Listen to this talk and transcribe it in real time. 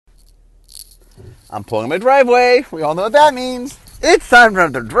I'm pulling my driveway. We all know what that means. It's time for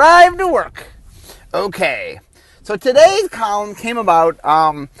the drive to work. Okay, so today's column came about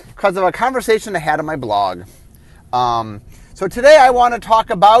because of a conversation I had on my blog. So today I want to talk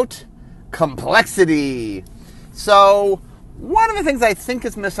about complexity. So one of the things I think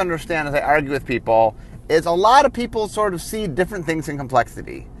is misunderstood as I argue with people is a lot of people sort of see different things in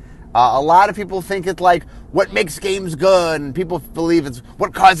complexity. A lot of people think it's like what makes games good, and people believe it's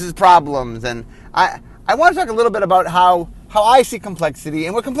what causes problems. And I want to talk a little bit about how I see complexity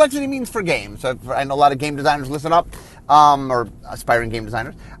and what complexity means for games. So I know a lot of game designers listen up, or aspiring game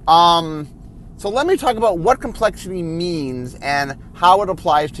designers. So let me talk about what complexity means and how it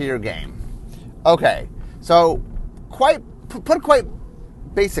applies to your game. Okay, so quite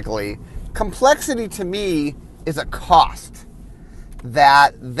basically, complexity to me is a cost.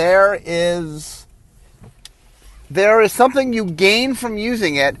 That there is something you gain from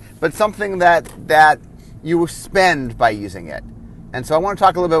using it, but something that you spend by using it. And so I want to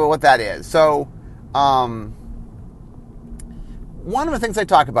talk a little bit about what that is. So one of the things I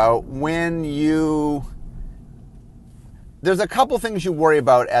talk about there's a couple things you worry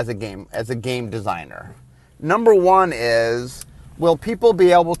about as a game designer. Number one is, will people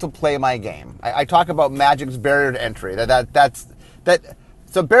be able to play my game? I talk about Magic's barrier to entry.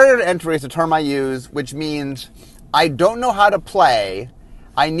 So barrier to entry is a term I use, which means I don't know how to play.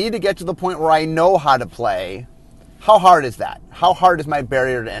 I need to get to the point where I know how to play. How hard is that? How hard is my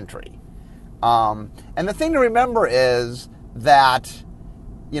barrier to entry? And the thing to remember is that,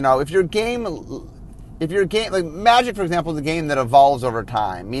 if your game, like Magic, for example, is a game that evolves over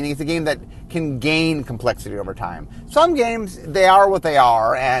time, meaning it's a game that can gain complexity over time. Some games, they are what they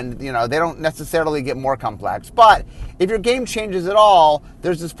are, and they don't necessarily get more complex. But if your game changes at all,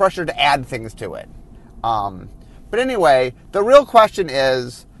 there's this pressure to add things to it. But anyway, the real question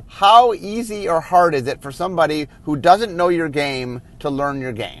is, how easy or hard is it for somebody who doesn't know your game to learn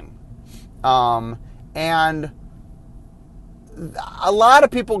your game? And a lot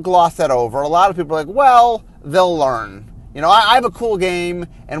of people gloss that over. A lot of people are like, well, they'll learn. I have a cool game,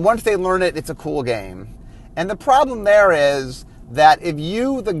 and once they learn it, it's a cool game. And the problem there is that if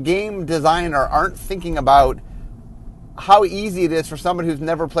you, the game designer, aren't thinking about how easy it is for somebody who's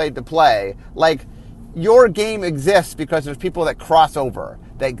never played to play, like, your game exists because there's people that cross over,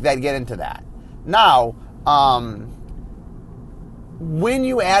 that get into that. Now, when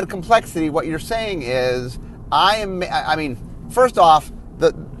you add complexity, what you're saying is, first off,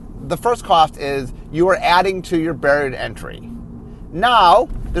 the first cost is you are adding to your barrier to entry. Now,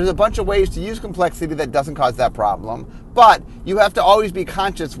 there's a bunch of ways to use complexity that doesn't cause that problem, but you have to always be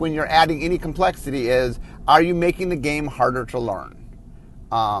conscious when you're adding any complexity is, are you making the game harder to learn?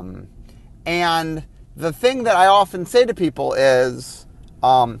 And the thing that I often say to people is,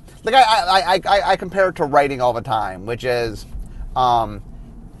 I compare it to writing all the time, which is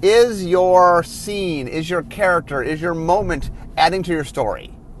your scene, is your character, is your moment adding to your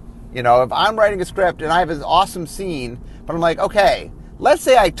story? If I'm writing a script and I have this awesome scene, but I'm like, okay, let's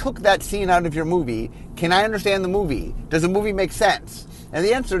say I took that scene out of your movie. Can I understand the movie? Does the movie make sense? And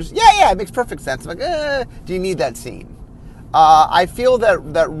the answer is, yeah, it makes perfect sense. I'm like, do you need that scene? I feel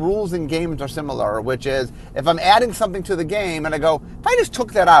that rules in games are similar, which is, if I'm adding something to the game and I go, if I just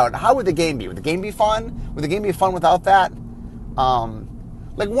took that out, how would the game be? Would the game be fun? Would the game be fun without that?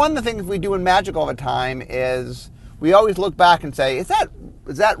 Like one of the things we do in Magic all the time is we always look back and say, is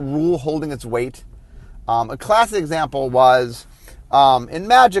that rule holding its weight? A classic example was, in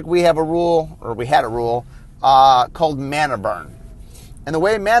Magic we had a rule called Mana Burn. And the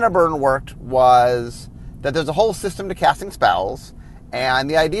way Mana Burn worked was that there's a whole system to casting spells, and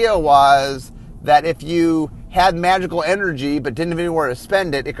the idea was that if you had magical energy but didn't have anywhere to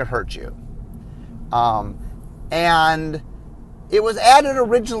spend it, it could hurt you. And it was added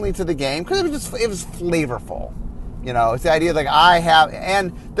originally to the game because it was flavorful. It's the idea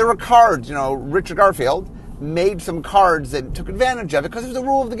and there were cards. Richard Garfield made some cards that took advantage of it because it was a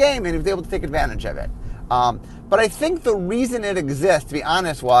rule of the game and he was able to take advantage of it. But I think the reason it exists, to be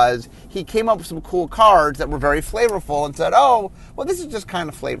honest, was he came up with some cool cards that were very flavorful and said, oh, well, this is just kind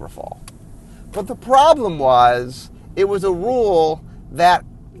of flavorful. But the problem was, it was a rule that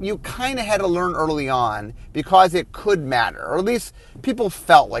you kind of had to learn early on because it could matter, or at least people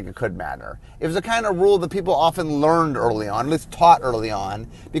felt like it could matter. It was a kind of rule that people often learned early on, at least taught early on,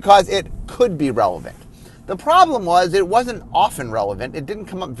 because it could be relevant. The problem was it wasn't often relevant. It didn't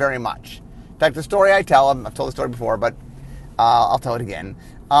come up very much. In fact, the story I've told the story before, but I'll tell it again.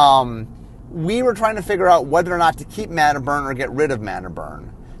 We were trying to figure out whether or not to keep Mana Burn or get rid of Mana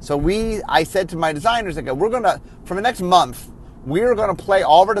Burn. So I said to my designers, okay, for the next month, we're going to play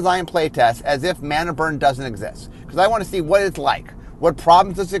all of our design play tests as if Mana Burn doesn't exist. Because I want to see what it's like. What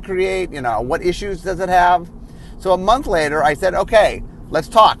problems does it create? What issues does it have? So a month later, I said, okay, let's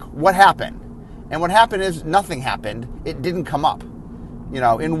talk. What happened? And what happened is nothing happened. It didn't come up.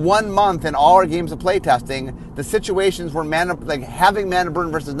 In 1 month in all our games of playtesting, the situations where having Mana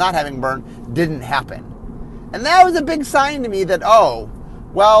Burn versus not having burn didn't happen. And that was a big sign to me that,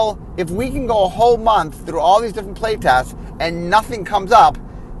 if we can go a whole month through all these different playtests and nothing comes up,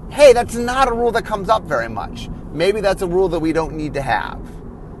 hey, that's not a rule that comes up very much. Maybe that's a rule that we don't need to have.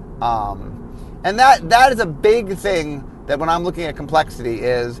 And that is a big thing that when I'm looking at complexity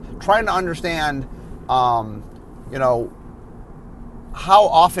is trying to understand, how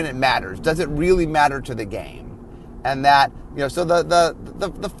often it matters. Does it really matter to the game? And that, so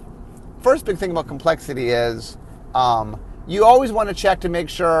the first big thing about complexity is you always want to check to make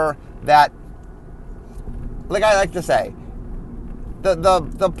sure that, like I like to say, I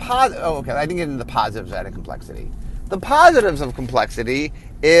didn't get into the positives of adding complexity. The positives of complexity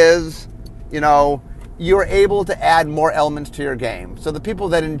is, you're able to add more elements to your game. So the people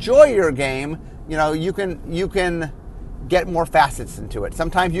that enjoy your game, you can get more facets into it.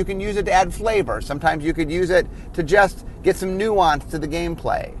 Sometimes you can use it to add flavor. Sometimes you could use it to just get some nuance to the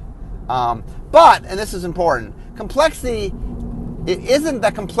gameplay. But, and this is important, complexity, it isn't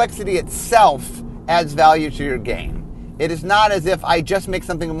that complexity itself adds value to your game. It is not as if I just make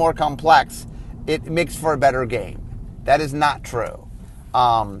something more complex, it makes for a better game. That is not true.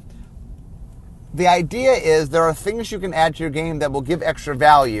 The idea is there are things you can add to your game that will give extra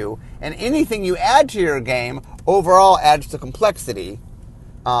value, and anything you add to your game overall adds to complexity,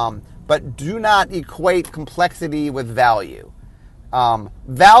 but do not equate complexity with value.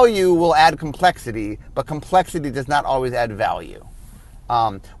 Value will add complexity, but complexity does not always add value.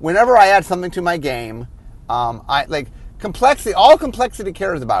 Whenever I add something to my game, complexity. All complexity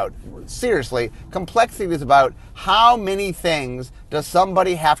cares about, seriously, complexity is about how many things does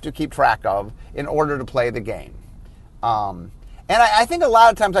somebody have to keep track of in order to play the game. And I think a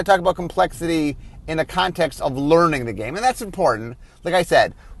lot of times I talk about complexity in a context of learning the game, and that's important. Like I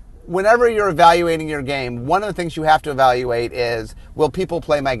said, whenever you're evaluating your game, one of the things you have to evaluate is, will people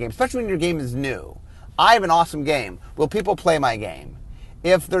play my game? Especially when your game is new. I have an awesome game. Will people play my game?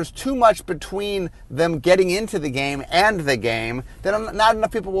 If there's too much between them getting into the game and the game, then not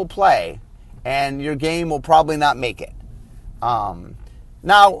enough people will play, and your game will probably not make it.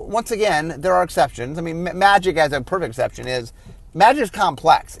 Now, once again, there are exceptions. I mean, Magic, as a perfect exception, is Magic is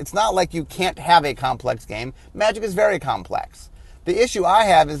complex. It's not like you can't have a complex game. Magic is very complex. The issue I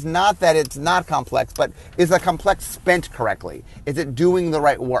have is not that it's not complex, but is the complex spent correctly? Is it doing the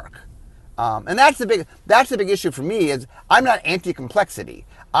right work? And that's the big issue for me. Is I'm not anti-complexity.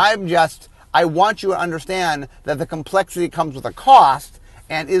 I want you to understand that the complexity comes with a cost,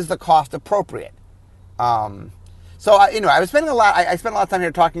 and is the cost appropriate? So I was spending I spent a lot of time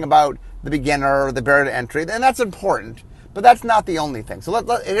here talking about the beginner, the barrier to entry, and that's important, but that's not the only thing. So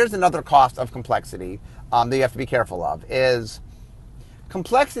here's another cost of complexity that you have to be careful of. Is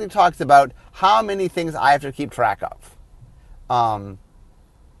complexity talks about how many things I have to keep track of.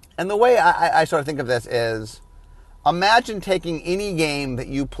 And the way I sort of think of this is, imagine taking any game that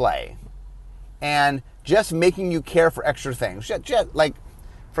you play and just making you care for extra things. Just like,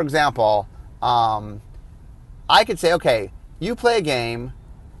 for example, I could say, okay, you play a game,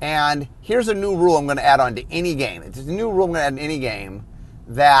 and here's a new rule I'm going to add on to any game. It's a new rule I'm going to add in any game,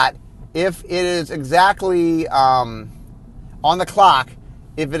 that if it is exactly on the clock,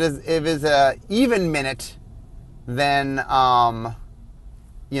 if it is a even minute, then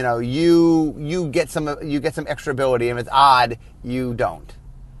you get some extra ability, and if it's odd, you don't.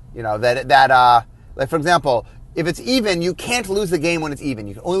 Like, for example, if it's even, you can't lose the game when it's even.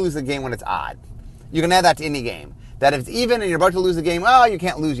 You can only lose the game when it's odd. You can add that to any game. That if it's even and you're about to lose the game, you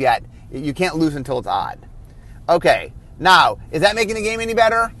can't lose yet. You can't lose until it's odd. Okay, now, is that making the game any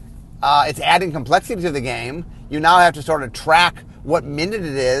better? It's adding complexity to the game. You now have to sort of track what minute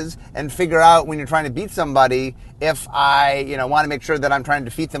it is and figure out, when you're trying to beat somebody, if I want to make sure that I'm trying to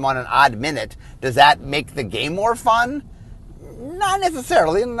defeat them on an odd minute, does that make the game more fun? Not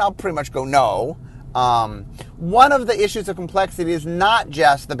necessarily, and I'll pretty much go no. One of the issues of complexity is not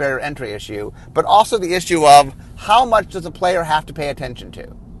just the barrier entry issue, but also the issue of how much does a player have to pay attention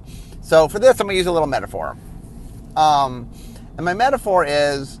to. So for this, I'm going to use a little metaphor. And my metaphor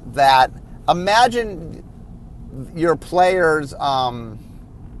is that, imagine your player's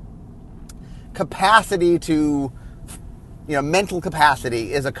capacity to, mental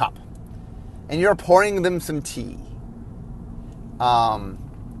capacity is a cup, and you're pouring them some tea.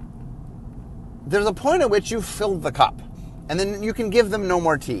 There's a point at which you've filled the cup, And then you can give them no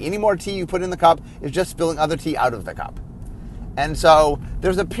more tea. Any more tea you put in the cup is just spilling other tea out of the cup. And so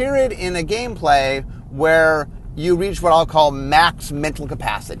there's a period in a gameplay where you reach what I'll call max mental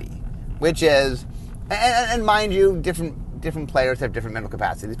capacity, which is, and mind you, different players have different mental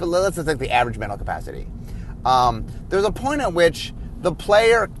capacities, but let's just take the average mental capacity. There's a point at which the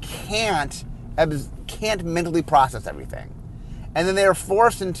player can't mentally process everything. And then they're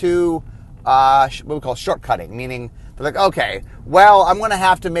forced into what we call shortcutting, meaning they're like, okay, well, I'm going to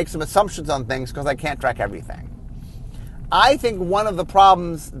have to make some assumptions on things because I can't track everything. I think one of the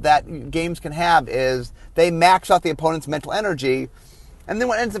problems that games can have is they max out the opponent's mental energy, and then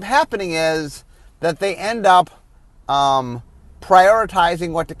what ends up happening is that they end up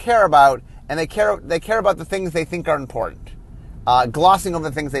prioritizing what to care about, and they care about the things they think are important, glossing over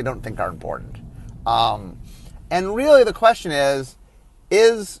the things they don't think are important. And really the question is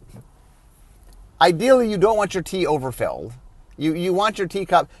ideally you don't want your tea overfilled. You want your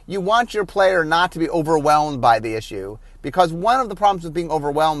teacup, you want your player not to be overwhelmed by the issue, because one of the problems with being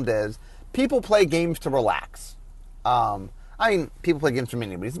overwhelmed is people play games to relax. I mean, people play games for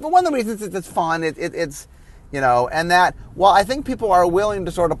many reasons, but one of the reasons is it's fun, it's, and that, while I think people are willing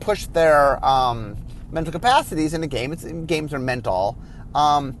to sort of push their mental capacities in a game, games are mental,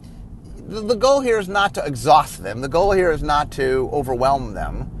 the goal here is not to exhaust them. The goal here is not to overwhelm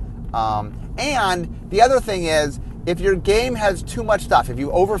them. And the other thing is, if your game has too much stuff, if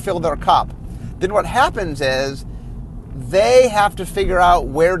you overfill their cup, then what happens is they have to figure out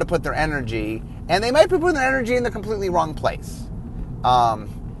where to put their energy, and they might be putting their energy in the completely wrong place.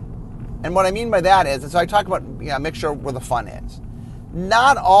 And what I mean by that is, and so I talk about make sure where the fun is.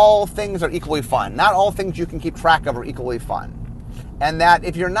 Not all things are equally fun. Not all things you can keep track of are equally fun. And that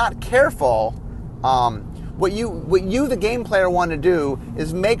if you're not careful, what you, the game player, want to do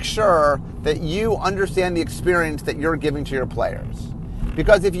is make sure that you understand the experience that you're giving to your players.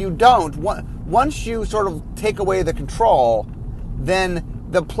 Because if you don't, once you sort of take away the control, then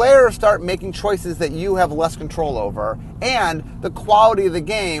the players start making choices that you have less control over, and the quality of the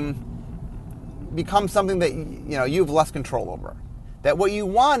game becomes something that you have less control over. That what you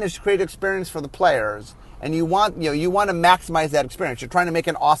want is to create experience for the players, and you want to maximize that experience. You're trying to make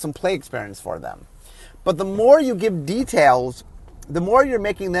an awesome play experience for them. But the more you give details, the more you're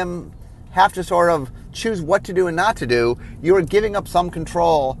making them have to sort of choose what to do and not to do. You're giving up some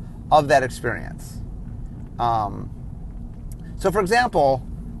control of that experience. So for example,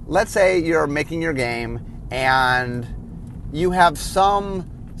 let's say you're making your game and you have some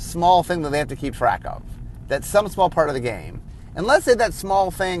small thing that they have to keep track of. That's some small part of the game. And let's say that small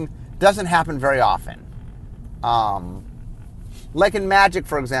thing doesn't happen very often. Like in Magic,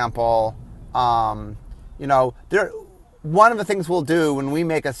 for example, one of the things we'll do when we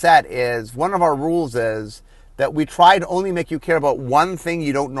make a set is, one of our rules is that we try to only make you care about one thing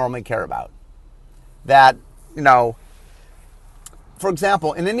you don't normally care about. That, for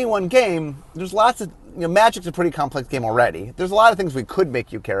example, in any one game, there's lots of, Magic's a pretty complex game already. There's a lot of things we could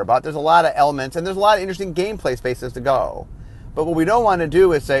make you care about. There's a lot of elements, and there's a lot of interesting gameplay spaces to go. But what we don't want to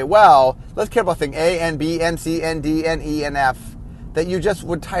do is say, well, let's care about thing A and B and C and D and E and F, that you just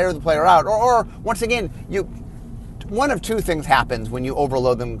would tire the player out. Or once again, one of two things happens when you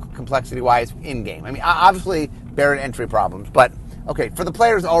overload them complexity-wise in-game. I mean, obviously, barrier to entry problems. But, okay, for the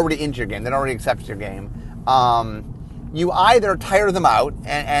players already into your game, that already accepts your game, you either tire them out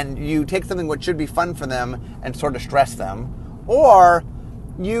and you take something which should be fun for them and sort of stress them, or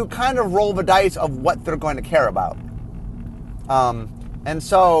you kind of roll the dice of what they're going to care about. And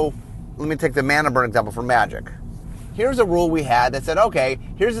so, let me take the mana burn example for Magic. Here's a rule we had that said, okay,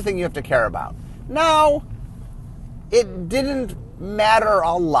 here's the thing you have to care about. Now, it didn't matter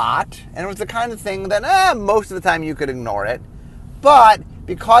a lot, and it was the kind of thing that most of the time you could ignore it. But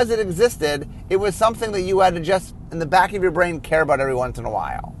because it existed, it was something that you had to just, in the back of your brain, care about every once in a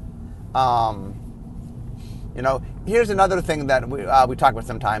while. Here's another thing that we talk about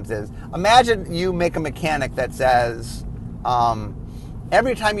sometimes is, imagine you make a mechanic that says,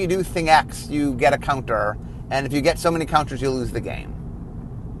 every time you do thing X, you get a counter, and if you get so many counters, you lose the game.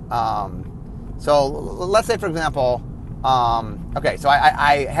 So let's say, for example, so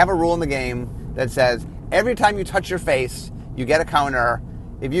I have a rule in the game that says every time you touch your face, you get a counter.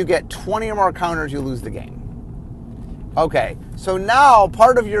 If you get 20 or more counters, you lose the game. Okay, so now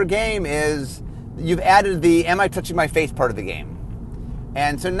part of your game is you've added the am I touching my face part of the game.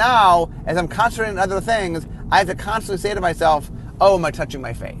 And so now, as I'm concentrating on other things, I have to constantly say to myself, oh, am I touching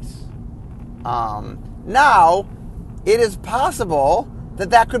my face? Now, it is possible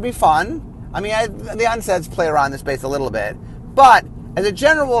that could be fun. I mean, the unsets play around this space a little bit, but as a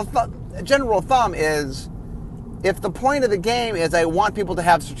general thumb is, if the point of the game is I want people to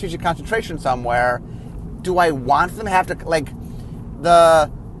have strategic concentration somewhere, do I want them to have to, like,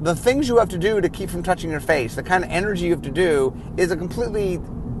 the things you have to do to keep from touching your face, the kind of energy you have to do is a completely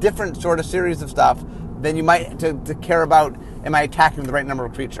different sort of series of stuff than you might to care about, am I attacking the right number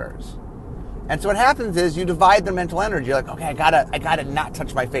of creatures? And so what happens is you divide their mental energy. You're like, okay, I gotta not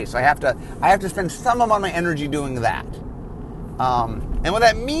touch my face. So I have to spend some amount of my energy doing that. And what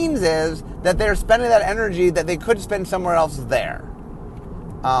that means is that they're spending that energy that they could spend somewhere else there.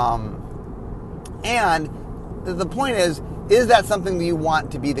 And the point is that something that you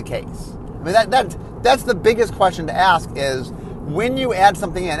want to be the case? I mean, that's the biggest question to ask is when you add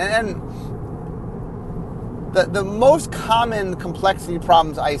something in. And the most common complexity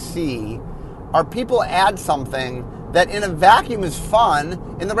problems I see are people add something that in a vacuum is fun,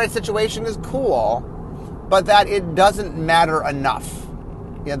 in the right situation is cool, but that it doesn't matter enough.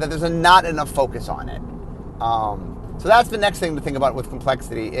 That there's not enough focus on it. So that's the next thing to think about with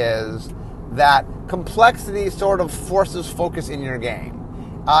complexity is that complexity sort of forces focus in your game.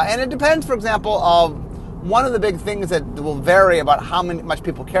 And it depends, for example, of one of the big things that will vary about how much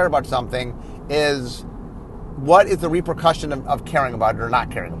people care about something is what is the repercussion of caring about it or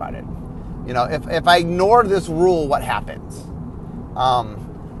not caring about it. If I ignore this rule, what happens?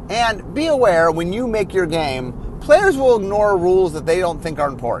 And be aware when you make your game, players will ignore rules that they don't think are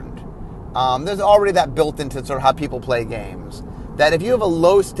important. There's already that built into sort of how people play games. That if you have a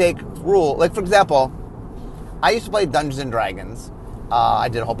low-stake rule, like for example, I used to play Dungeons and Dragons. I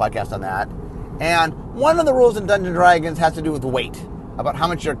did a whole podcast on that. And one of the rules in Dungeons and Dragons has to do with weight, about how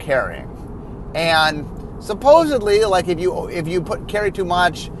much you're carrying. And supposedly, like if you carry too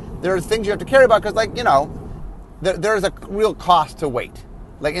much, there's things you have to carry about because, like, there's a real cost to weight.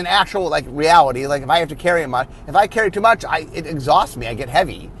 Like in actual reality, like if I have to carry much, if I carry too much, it exhausts me. I get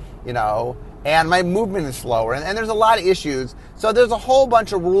heavy, and my movement is slower. And there's a lot of issues. So there's a whole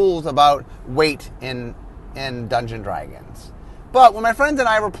bunch of rules about weight in Dungeons and Dragons. But when my friends and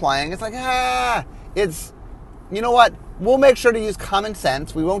I were playing, it's like, you know what? We'll make sure to use common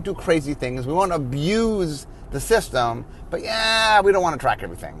sense. We won't do crazy things. We won't abuse the system. But we don't want to track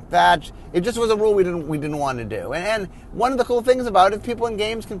everything. It just was a rule we didn't want to do. And one of the cool things about it is people in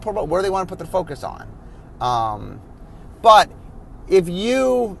games can put about where they want to put their focus on. But if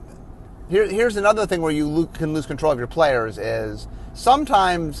here's another thing where you can lose control of your players is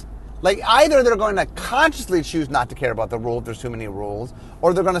sometimes, like, either they're going to consciously choose not to care about the rule if there's too many rules,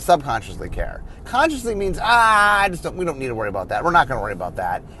 or they're going to subconsciously care. Consciously means, we don't need to worry about that. We're not going to worry about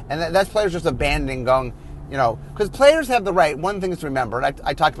that. And that's players just abandoning, going, because players have the right. One thing is to remember, and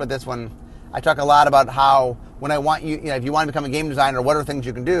I talked about this when I talk a lot about how when I want you, if you want to become a game designer, what are things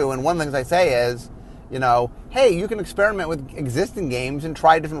you can do? And one of the things I say is, hey, you can experiment with existing games and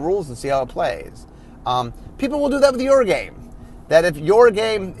try different rules and see how it plays. People will do that with your game. That if your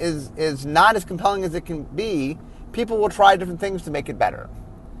game is not as compelling as it can be, people will try different things to make it better.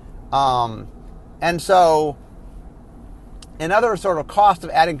 And so another sort of cost of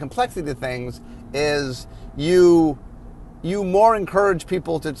adding complexity to things is you more encourage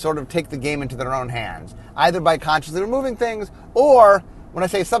people to sort of take the game into their own hands, either by consciously removing things, or when I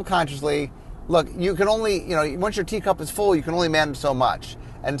say subconsciously, look, you can only, once your teacup is full, you can only manage so much.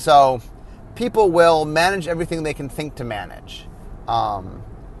 And so people will manage everything they can think to manage.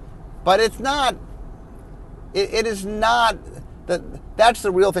 But it's not, it is not, that's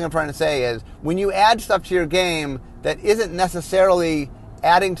the real thing I'm trying to say is when you add stuff to your game that isn't necessarily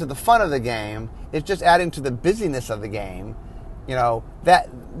adding to the fun of the game, it's just adding to the busyness of the game, that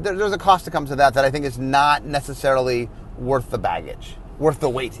there's a cost that comes to that I think is not necessarily worth the baggage, worth the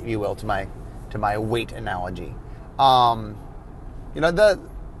weight, if you will, to my weight analogy. The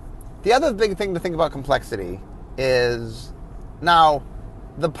other big thing to think about complexity is, now,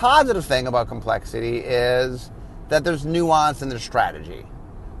 the positive thing about complexity is that there's nuance and there's strategy.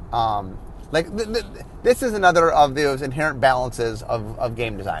 This is another of those inherent balances of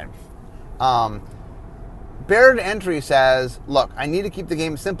game design. Barrier to entry says, look, I need to keep the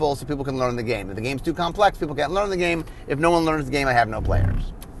game simple so people can learn the game. If the game's too complex, people can't learn the game. If no one learns the game, I have no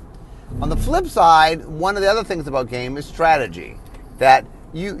players. On the flip side, one of the other things about game is strategy. That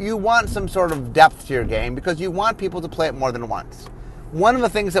you want some sort of depth to your game because you want people to play it more than once. One of the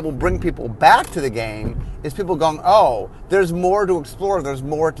things that will bring people back to the game is people going, there's more to explore, there's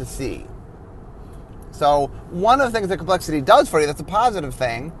more to see. So one of the things that complexity does for you that's a positive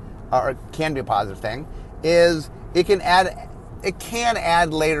thing, or it can be a positive thing, is it can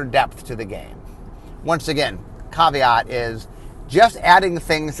add later depth to the game. Once again, caveat is just adding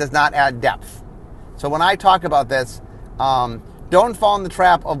things does not add depth. So when I talk about this, don't fall in the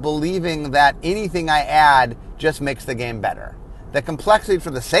trap of believing that anything I add just makes the game better. The complexity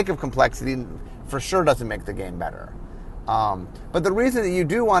for the sake of complexity for sure doesn't make the game better. But the reason that you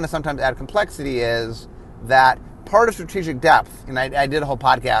do want to sometimes add complexity is that part of strategic depth, and I did a whole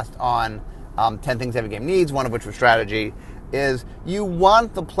podcast on 10 things every game needs, one of which was strategy, is you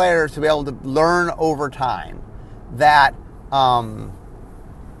want the players to be able to learn over time that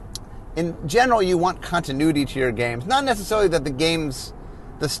in general you want continuity to your games. Not necessarily that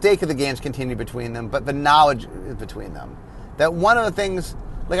the stake of the games continue between them, but the knowledge is between them. That one of the things,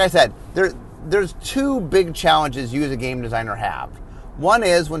 like I said, there's two big challenges you as a game designer have. One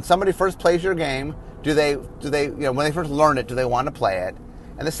is when somebody first plays your game, do they when they first learn it, do they want to play it?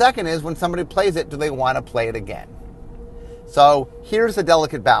 And the second is when somebody plays it, do they want to play it again? So here's the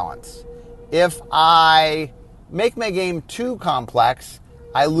delicate balance. If I make my game too complex,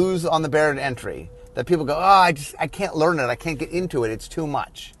 I lose on the barrier to entry. That people go, I can't learn it, I can't get into it, it's too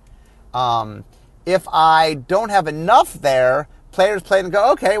much. If I don't have enough there, players play and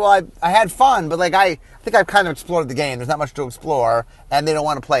go, okay, well, I had fun, but I think I've kind of explored the game. There's not much to explore, and they don't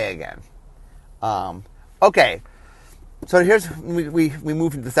want to play again. Okay, so we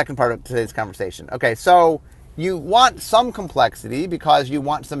move into the second part of today's conversation. Okay, so you want some complexity because you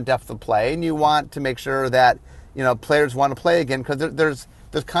want some depth of play, and you want to make sure that players want to play again because there's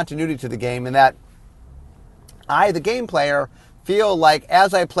continuity to the game, and that I, the game player, feel like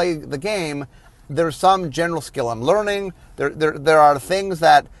as I play the game, there's some general skill I'm learning. There are things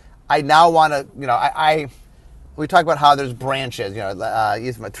that I now want to, we talk about how there's branches,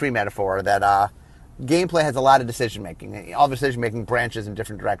 using my tree metaphor, that gameplay has a lot of decision-making. All decision-making branches in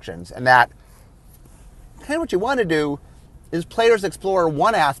different directions. And that kind of what you want to do is players explore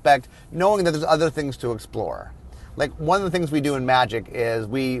one aspect knowing that there's other things to explore. Like one of the things we do in Magic is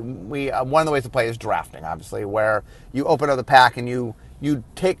we one of the ways to play is drafting, obviously, where you open up the pack and you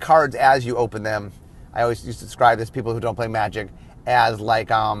take cards as you open them. I always used to describe this, people who don't play Magic, as like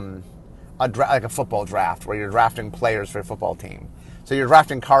a football draft where you're drafting players for your football team. So you're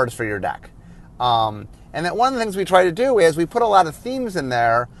drafting cards for your deck. And that one of the things we try to do is we put a lot of themes in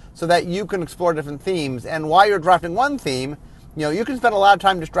there so that you can explore different themes. And while you're drafting one theme, you can spend a lot of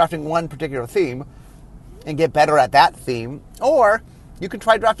time just drafting one particular theme and get better at that theme, or you can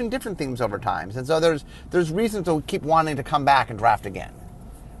try drafting different themes over time. And so there's reasons to keep wanting to come back and draft again.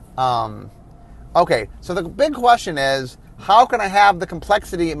 Okay, so the big question is, how can I have the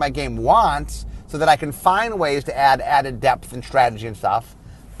complexity my game wants so that I can find ways to add added depth and strategy and stuff,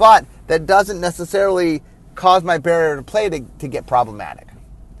 but that doesn't necessarily cause my barrier to play to get problematic?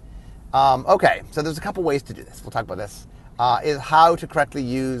 Okay, so there's a couple ways to do this. We'll talk about this, is how to correctly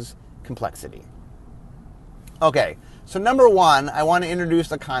use complexity. Okay, so number one, I want to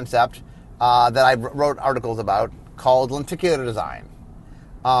introduce a concept that I wrote articles about called lenticular design.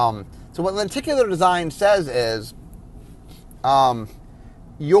 So what lenticular design says is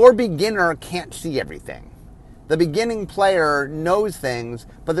your beginner can't see everything. The beginning player knows things,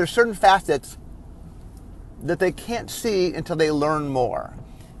 but there's certain facets that they can't see until they learn more.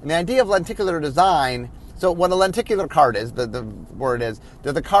 And the idea of lenticular design, so what a lenticular card is, the word is,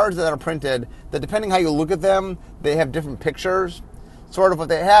 they're the cards that are printed that depending how you look at them, they have different pictures. Sort of what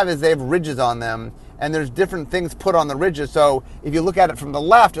they have is they have ridges on them, and there's different things put on the ridges. So if you look at it from the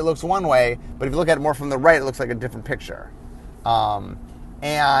left, it looks one way, but if you look at it more from the right, it looks like a different picture.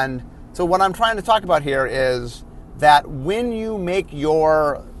 And so what I'm trying to talk about here is that when you make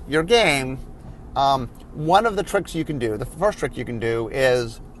your game, one of the tricks you can do, the first trick you can do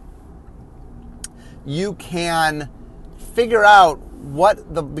is you can figure out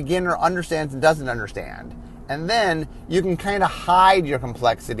what the beginner understands and doesn't understand. And then you can kind of hide your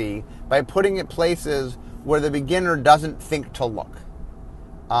complexity by putting it places where the beginner doesn't think to look.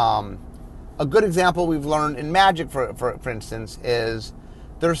 A good example we've learned in Magic, for instance, is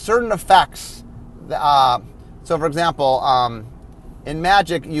there are certain effects. So, for example, in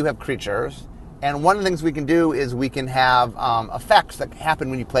Magic, you have creatures. And one of the things we can do is we can have effects that happen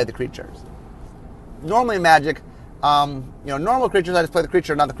when you play the creatures. Normally in Magic, normal creatures, I just play the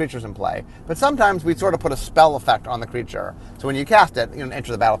creature, not the creatures in play. But sometimes we sort of put a spell effect on the creature. So when you cast it,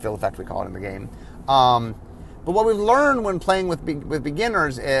 enter the battlefield effect, we call it in the game. But what we've learned when playing with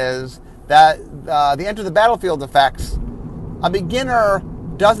beginners is that the enter the battlefield effects, a beginner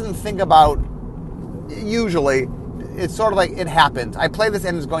doesn't think about, usually, it's sort of like it happens. I play this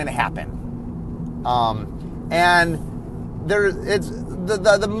and it's going to happen. And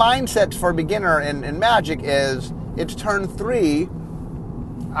the mindset for a beginner in Magic is it's turn 3.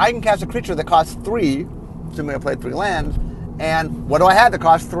 I can cast a creature that costs 3, assuming I played 3 lands, and what do I have that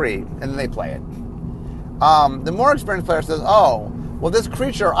costs 3? And then they play it. The more experienced player says, oh, well, this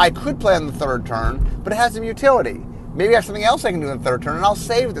creature I could play on the third turn, but it has some utility. Maybe I have something else I can do on the third turn, and I'll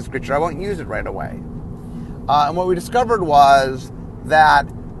save this creature. I won't use it right away. And what we discovered was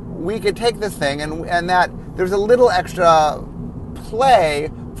that we could take this thing, and that there's a little extra play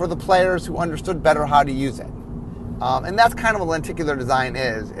for the players who understood better how to use it. And that's kind of what lenticular design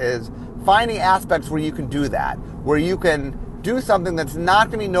is finding aspects where you can do that, where you can do something that's not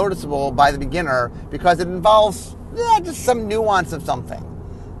going to be noticeable by the beginner because it involves just some nuance of something.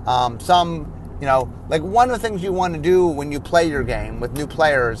 Like one of the things you want to do when you play your game with new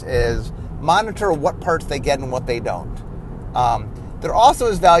players is monitor what parts they get and what they don't. There also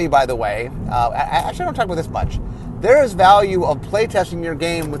is value, by the way, actually I don't talk about this much. There is value of playtesting your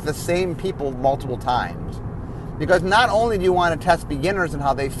game with the same people multiple times. Because not only do you want to test beginners and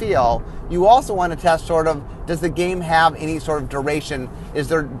how they feel, you also want to test sort of, does the game have any sort of duration? Is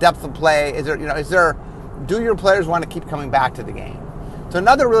there depth of play? Do your players want to keep coming back to the game? So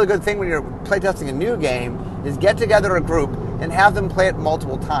another really good thing when you're playtesting a new game is get together a group and have them play it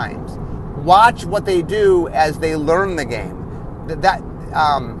multiple times. Watch what they do as they learn the game.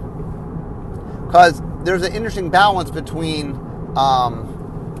 Because there's an interesting balance between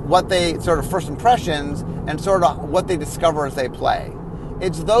what they sort of first impressions and sort of what they discover as they play.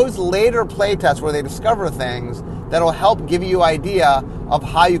 It's those later play tests where they discover things that'll help give you an idea of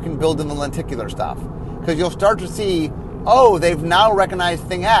how you can build in the lenticular stuff. Because you'll start to see, oh, they've now recognized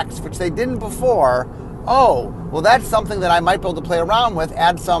thing X, which they didn't before. Oh, well, that's something that I might be able to play around with,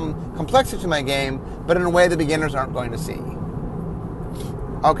 add some complexity to my game, but in a way the beginners aren't going to see.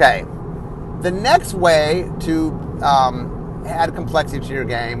 Okay, the next way to add complexity to your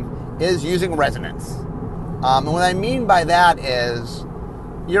game is using resonance. And what I mean by that is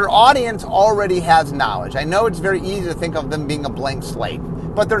your audience already has knowledge. I know it's very easy to think of them being a blank slate,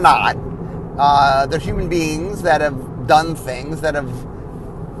 but they're not. They're human beings that have done things, that have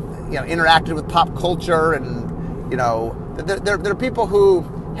interacted with pop culture, and they're people who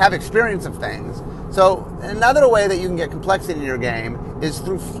have experience of things. So another way that you can get complexity in your game is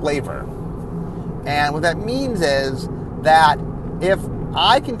through flavor. And what that means is that if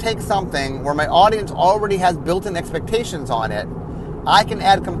I can take something where my audience already has built-in expectations on it, I can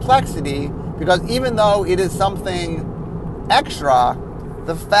add complexity because even though it is something extra,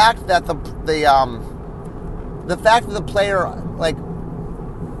 the fact that the player, like,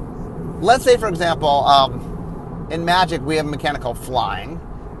 let's say for example, in Magic we have a mechanic called flying,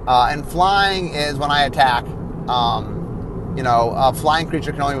 and flying is when I attack, a flying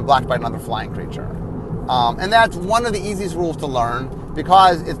creature can only be blocked by another flying creature. And that's one of the easiest rules to learn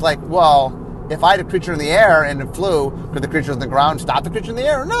because it's like, well, if I had a creature in the air and it flew, could the creature on the ground stop the creature in the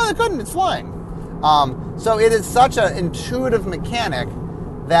air? No, it couldn't. It's flying. So it is such an intuitive mechanic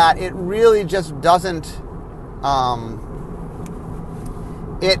that it really just doesn't...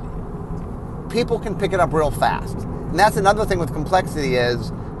 people can pick it up real fast. And that's another thing with complexity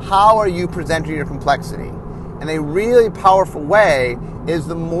is how are you presenting your complexity? And a really powerful way is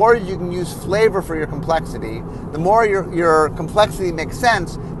the more you can use flavor for your complexity, the more your complexity makes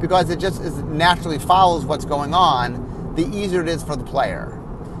sense because it just naturally follows what's going on, the easier it is for the player.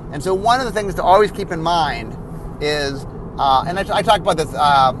 And so one of the things to always keep in mind is, and I talked about this,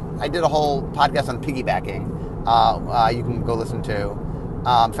 I did a whole podcast on piggybacking, you can go listen to.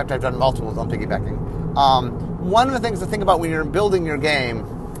 In fact, I've done multiples on piggybacking. One of the things to think about when you're building your game,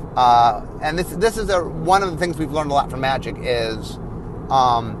 and this is one of the things we've learned a lot from Magic is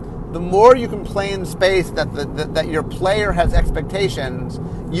the more you can play in space that your player has expectations,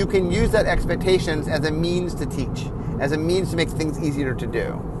 you can use that expectations as a means to teach, as a means to make things easier to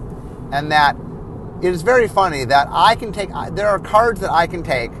do. And that it is very funny that there are cards that I can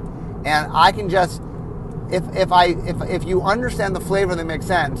take, and I can just, if you understand the flavor that makes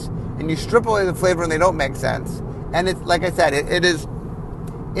sense, and you strip away the flavor and they don't make sense, and it's like I said, it is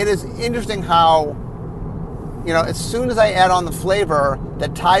interesting how, as soon as I add on the flavor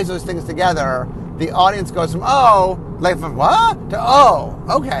that ties those things together, the audience goes from, oh, like from what? To, oh,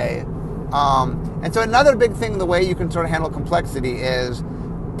 okay. And so another big thing, the way you can sort of handle complexity is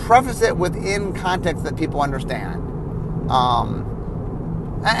preface it within context that people understand.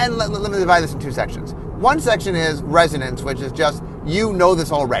 And let me divide this in two sections. One section is resonance, which is just, you know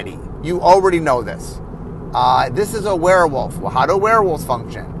this already. You already know this. This is a werewolf. Well, how do werewolves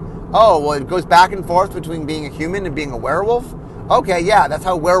function? Oh, well, it goes back and forth between being a human and being a werewolf? Okay, yeah, that's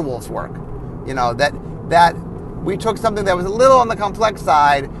how werewolves work. That we took something that was a little on the complex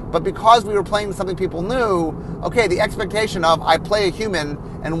side, but because we were playing something people knew, okay, the expectation of I play a human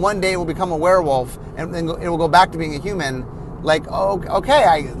and one day it will become a werewolf and then it will go back to being a human. Like, oh,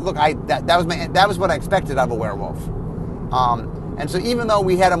 okay, that was what I expected out of a werewolf. And so even though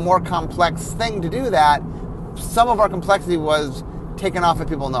we had a more complex thing to do that, some of our complexity was taken off of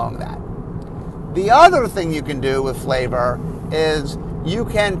people knowing that. The other thing you can do with flavor is you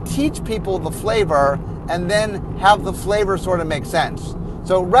can teach people the flavor and then have the flavor sort of make sense.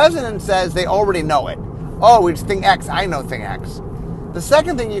 So resonance says they already know it. Oh, it's thing X, I know thing X. The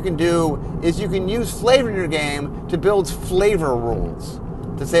second thing you can do is you can use flavor in your game to build flavor rules.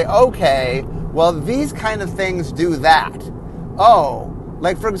 To say, okay, well, these kind of things do that. Oh,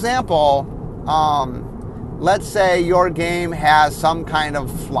 like for example, let's say your game has some kind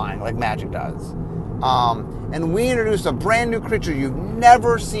of flying, like Magic does. And we introduce a brand new creature you've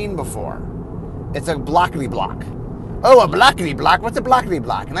never seen before. It's a blockity block. Oh, a blockity block? What's a blockity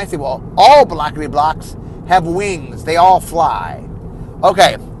block? And I say, well, all blockity blocks have wings. They all fly.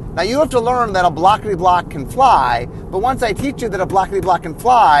 Okay, now you have to learn that a blockity block can fly, but once I teach you that a blockity block can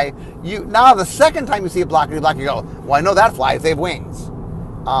fly, now the second time you see a blockity block, you go, well, I know that flies. They have wings.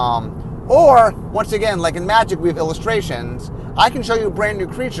 Or, once again, like in Magic, we have illustrations. I can show you a brand new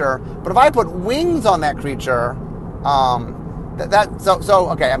creature, but if I put wings on that creature,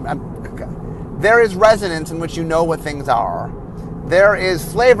 okay, there is resonance in which you know what things are. There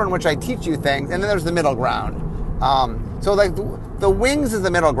is flavor in which I teach you things, and then there's the middle ground. So like the wings is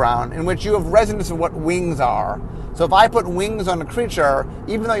the middle ground in which you have resonance in what wings are. So if I put wings on a creature,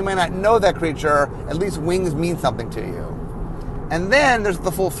 even though you may not know that creature, at least wings mean something to you. And then there's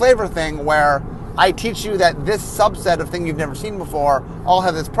the full flavor thing where I teach you that this subset of thing you've never seen before all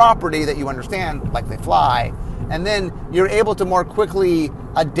have this property that you understand, like they fly, and then you're able to more quickly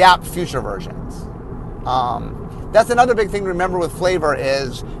adapt future versions. That's another big thing to remember with flavor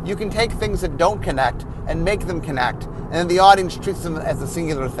is you can take things that don't connect and make them connect, and then the audience treats them as a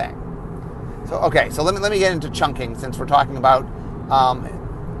singular thing. So okay, so let me get into chunking since we're talking about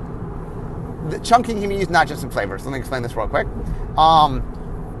the chunking can be used not just in flavors. Let me explain this real quick.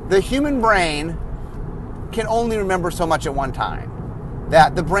 The human brain can only remember so much at one time.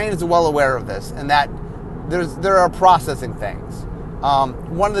 That the brain is well aware of this, and that there are processing things.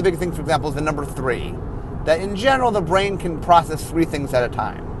 One of the big things, for example, is the number 3. That in general, the brain can process 3 things at a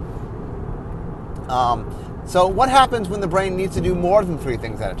time. So what happens when the brain needs to do more than 3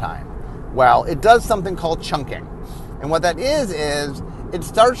 things at a time? Well, it does something called chunking. And what that is it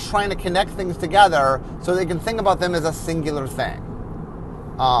starts trying to connect things together so they can think about them as a singular thing.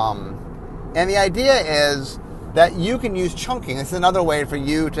 And the idea is that you can use chunking. This is another way for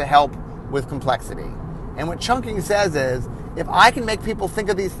you to help with complexity. And what chunking says is, if I can make people think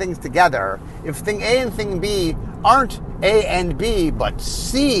of these things together, if thing A and thing B aren't A and B, but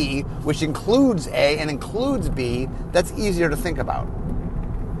C, which includes A and includes B, that's easier to think about.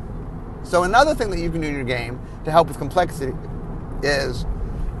 So another thing that you can do in your game to help with complexity is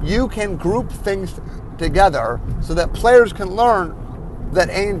you can group things together so that players can learn that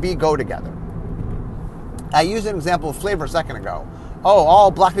A and B go together. I used an example of flavor a second ago. Oh,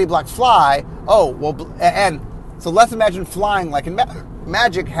 all blockity blocks fly. Oh, well, and so let's imagine flying like in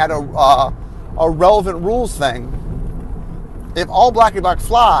Magic had a relevant rules thing. If all blockity blocks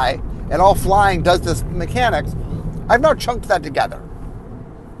fly and all flying does this mechanics, I've now chunked that together.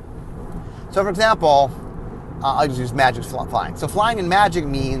 So, for example, I'll just use Magic's flying. So flying in Magic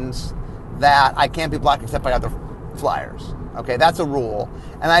means that I can't be blocked except by other flyers. Okay, that's a rule.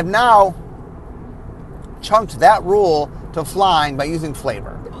 And I've now chunked that rule to flying by using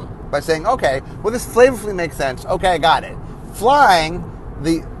flavor. By saying, okay, well, this flavorfully makes sense. Okay, I got it. Flying,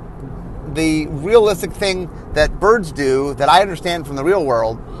 the realistic thing that birds do that I understand from the real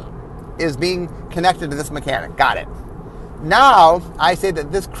world is being connected to this mechanic. Got it. Now, I say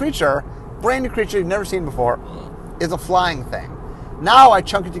that this creature, brand new creature you've never seen before, is a flying thing. Now I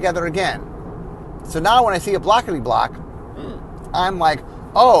chunk it together again. So now when I see a blockity block, I'm like,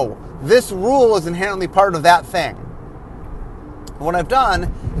 oh, this rule is inherently part of that thing. What I've done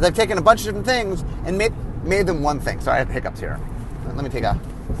is I've taken a bunch of different things and made them one thing. Sorry, I have hiccups here. Let me take a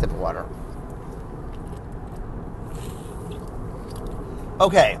sip of water.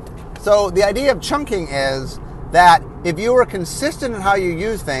 Okay, so the idea of chunking is that if you are consistent in how you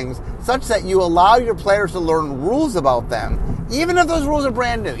use things, such that you allow your players to learn rules about them, even if those rules are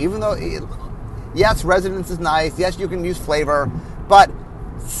brand new, even though, yes, resonance is nice, yes, you can use flavor, but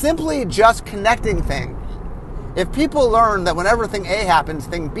simply just connecting things. If people learn that whenever thing A happens,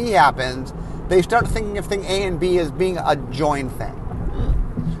 thing B happens, they start thinking of thing A and B as being a joined thing.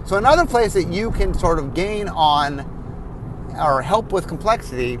 So another place that you can sort of gain on or help with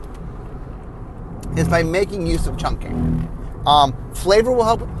complexity is by making use of chunking. Flavor will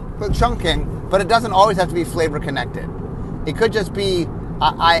help with chunking, but it doesn't always have to be flavor connected. It could just be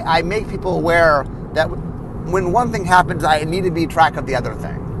I make people aware that when one thing happens, I need to be track of the other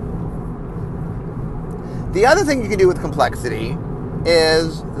thing. The other thing you can do with complexity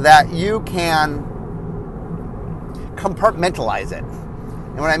is that you can compartmentalize it.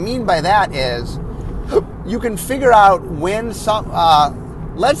 And what I mean by that is you can figure out when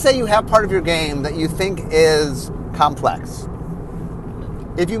let's say you have part of your game that you think is complex.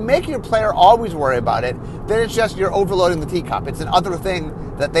 If you make your player always worry about it, then it's just you're overloading the teacup. It's another thing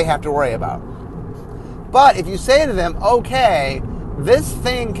that they have to worry about. But if you say to them, okay, this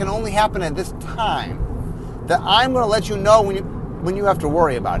thing can only happen at this time, that I'm going to let you know when you have to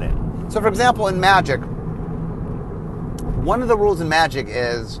worry about it. So, for example, in Magic, one of the rules in Magic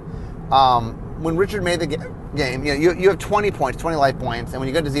is when Richard made the game, you have 20 points, 20 life points, and when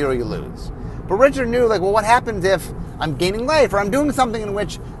you get to 0, you lose. But Richard knew, what happens if I'm gaining life or I'm doing something in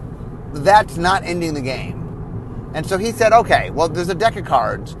which that's not ending the game? And so he said, okay, well, there's a deck of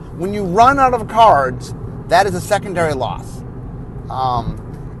cards. When you run out of cards, that is a secondary loss.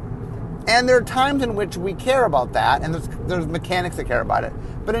 And there are times in which we care about that, and there's mechanics that care about it.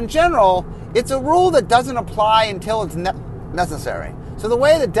 But in general, it's a rule that doesn't apply until it's necessary. So the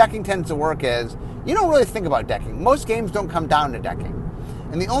way that decking tends to work is, you don't really think about decking. Most games don't come down to decking.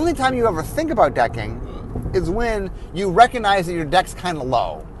 And the only time you ever think about decking is when you recognize that your deck's kind of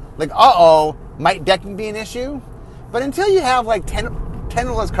low. Might decking be an issue? But until you have 10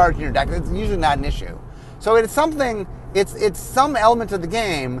 or less cards in your deck, it's usually not an issue. So it's something, it's some element of the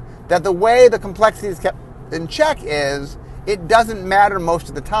game that the way the complexity is kept in check is it doesn't matter most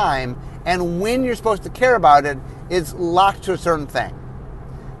of the time, and when you're supposed to care about it is locked to a certain thing.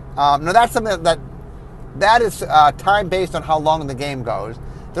 Now that's something that is time based on how long the game goes.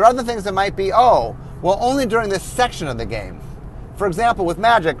 There are other things that might be, only during this section of the game. For example, with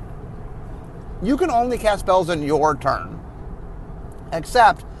Magic, you can only cast spells on your turn.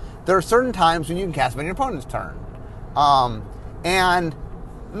 Except there are certain times when you can cast them on your opponent's turn. And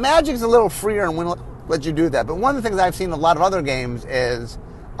Magic's a little freer and will let you do that. But one of the things I've seen in a lot of other games is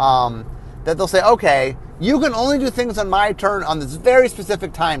that they'll say, okay, you can only do things on my turn on this very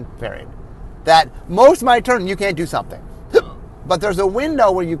specific time period. That most of my turn, you can't do something. But there's a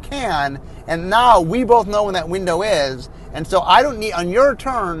window where you can, and now we both know when that window is, and so on your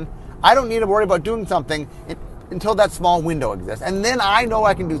turn, I don't need to worry about doing something until that small window exists. And then I know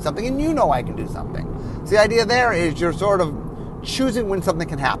I can do something, and you know I can do something. So the idea there is you're sort of choosing when something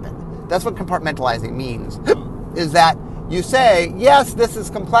can happen. That's what compartmentalizing means, is that you say, yes, this is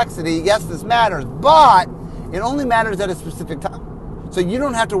complexity, yes, this matters, but it only matters at a specific time. So you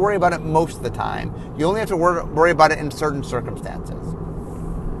don't have to worry about it most of the time. You only have to worry about it in certain circumstances.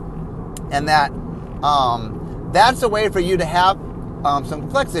 And that's a way for you to have some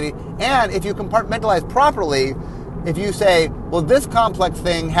complexity. And if you compartmentalize properly, if you say, well, this complex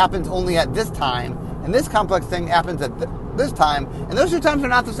thing happens only at this time, and this complex thing happens at this time, and those two times are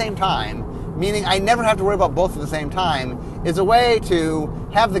not the same time, meaning I never have to worry about both at the same time, is a way to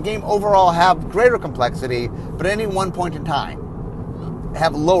have the game overall have greater complexity, but at any one point in time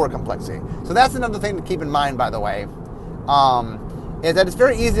have lower complexity. So that's another thing to keep in mind, by the way, is that it's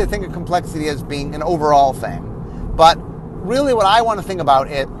very easy to think of complexity as being an overall thing. But really what I want to think about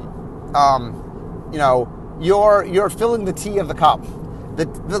it, you're filling the tea of the cup.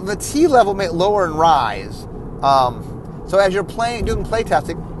 The tea level may lower and rise. So as you're doing play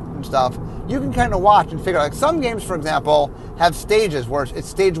testing and stuff, you can kind of watch and figure out. Some games, for example, have stages where it's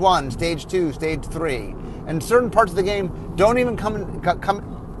stage 1, stage 2, stage 3. And certain parts of the game don't even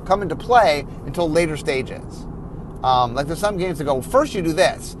come into play until later stages. There's some games that go, first you do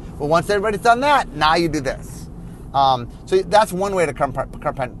this. Well, once everybody's done that, now you do this. So that's one way to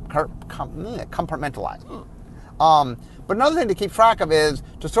compartmentalize. But another thing to keep track of is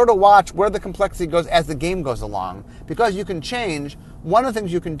to sort of watch where the complexity goes as the game goes along. Because you can change, one of the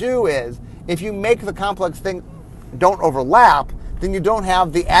things you can do is, if you make the complex thing don't overlap, then you don't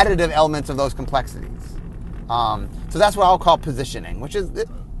have the additive elements of those complexities. So that's what I'll call positioning, which is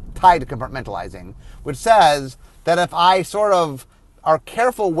tied to compartmentalizing, which says that if I sort of are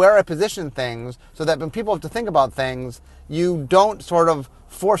careful where I position things so that when people have to think about things, you don't sort of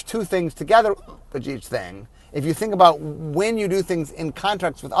force two things together with each thing. If you think about when you do things in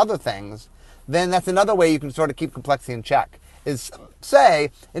context with other things, then that's another way you can sort of keep complexity in check. Is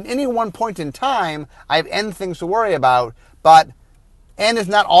say, at any one point in time, I have n things to worry about, but n is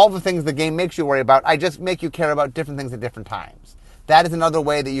not all the things the game makes you worry about. I just make you care about different things at different times. That is another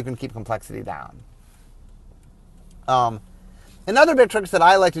way that you can keep complexity down. Another big trick that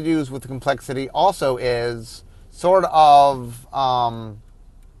I like to use with the complexity also is sort of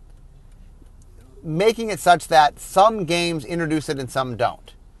making it such that some games introduce it and some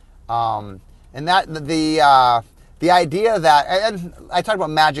don't. And that the idea that, and I talked about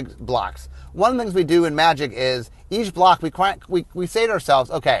magic blocks. One of the things we do in Magic is each block we say to ourselves,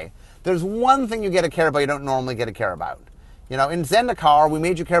 okay, there's one thing you get to care about you don't normally get to care about. You know, in Zendikar, we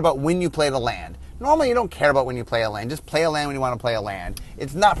made you care about when you play the land. Normally, you don't care about when you play a land. Just play a land when you want to play a land.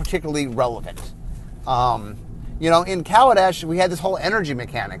 It's not particularly relevant. You know, in Kaladesh, we had this whole energy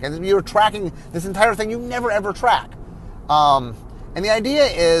mechanic, and you were tracking this entire thing you never ever track. And the idea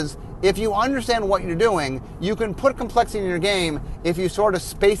is, if you understand what you're doing, you can put complexity in your game if you sort of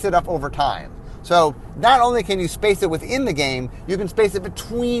space it up over time. So not only can you space it within the game, you can space it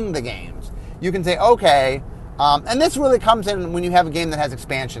between the games. You can say, okay, and this really comes in when you have a game that has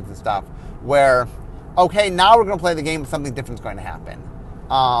expansions and stuff, where, okay, now we're going to play the game, something different is going to happen.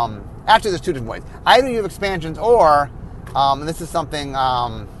 Actually, there's two different ways. Either you have expansions, or, and this is something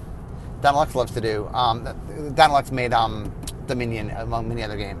Dynalex loves to do. Dynalex made Dominion, among many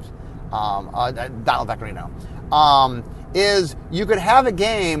other games. Donald Vectorino. Is you could have a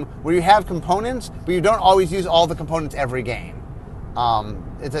game where you have components, but you don't always use all the components every game.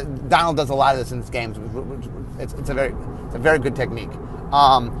 Donald does a lot of this in his games. It's a very good technique.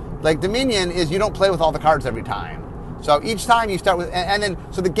 Like Dominion is you don't play with all the cards every time. So each time you start with, and then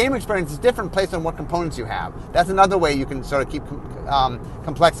so the game experience is different based on what components you have. That's another way you can sort of keep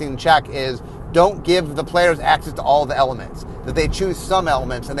complexity in check. Is don't give the players access to all the elements. That they choose some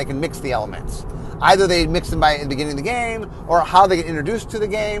elements and they can mix the elements. Either they mix them by the beginning of the game, or how they get introduced to the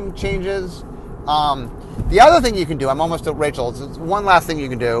game changes. The other thing you can do, I'm almost at Rachel, one last thing you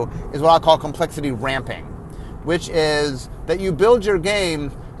can do is what I'll call complexity ramping, which is that you build your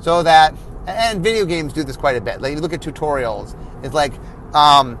game so that, and video games do this quite a bit. Like you look at tutorials, it's like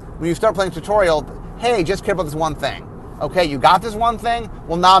when you start playing tutorial, hey, just care about this one thing. Okay, you got this one thing,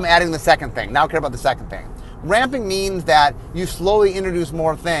 well now I'm adding the second thing. Now I care about the second thing. Ramping means that you slowly introduce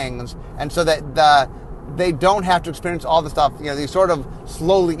more things, and so that they don't have to experience all the stuff, you know, you sort of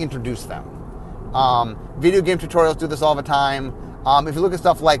slowly introduce them. Video game tutorials do this all the time. If you look at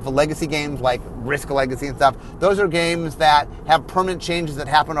stuff like the legacy games, like Risk Legacy and stuff, those are games that have permanent changes that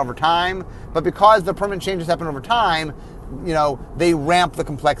happen over time, but because the permanent changes happen over time, you know, they ramp the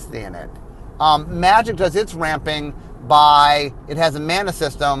complexity in it. Magic does its ramping by, it has a mana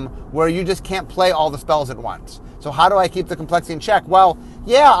system where you just can't play all the spells at once. So how do I keep the complexity in check? Well,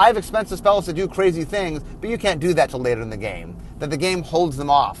 yeah, I have expensive spells to do crazy things, but you can't do that till later in the game. That the game holds them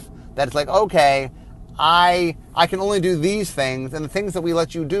off. That it's like, okay, I can only do these things, and the things that we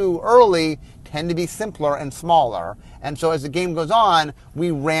let you do early tend to be simpler and smaller. And so as the game goes on, we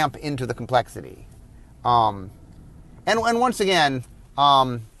ramp into the complexity. And once again,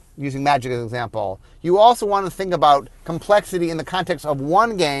 using Magic as an example, you also want to think about complexity in the context of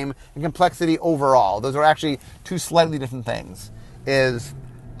one game and complexity overall. Those are actually two slightly different things.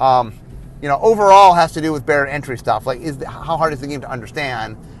 Overall has to do with barrier entry stuff, like how hard is the game to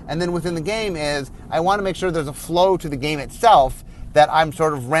understand, and then within the game is I want to make sure there's a flow to the game itself, that I'm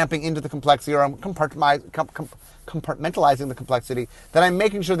sort of ramping into the complexity, or I'm compartmentalizing the complexity, that I'm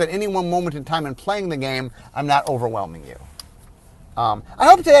making sure that any one moment in time in playing the game, I'm not overwhelming you. I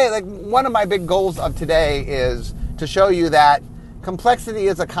hope today, like one of my big goals of today is to show you that complexity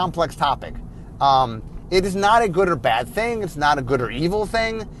is a complex topic. It is not a good or bad thing. It's not a good or evil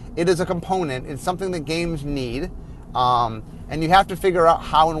thing. It is a component. It's something that games need. And you have to figure out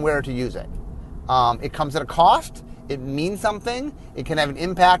how and where to use it. It comes at a cost. It means something. It can have an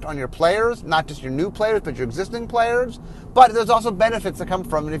impact on your players, not just your new players, but your existing players. But there's also benefits that come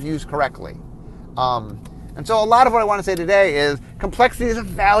from it if used correctly. And so a lot of what I want to say today is complexity is a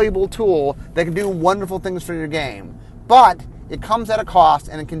valuable tool that can do wonderful things for your game. But it comes at a cost,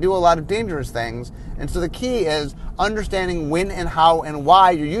 and it can do a lot of dangerous things. And so the key is understanding when and how and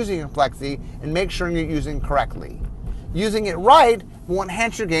why you're using complexity, and make sure you're using it correctly. Using it right will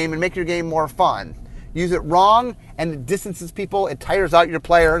enhance your game and make your game more fun. Use it wrong, and it distances people, it tires out your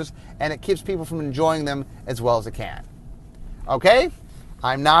players, and it keeps people from enjoying them as well as it can. Okay?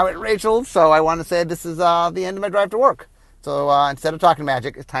 I'm now at Rachel, so I want to say this is the end of my drive to work. So instead of talking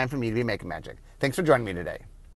magic, it's time for me to be making magic. Thanks for joining me today.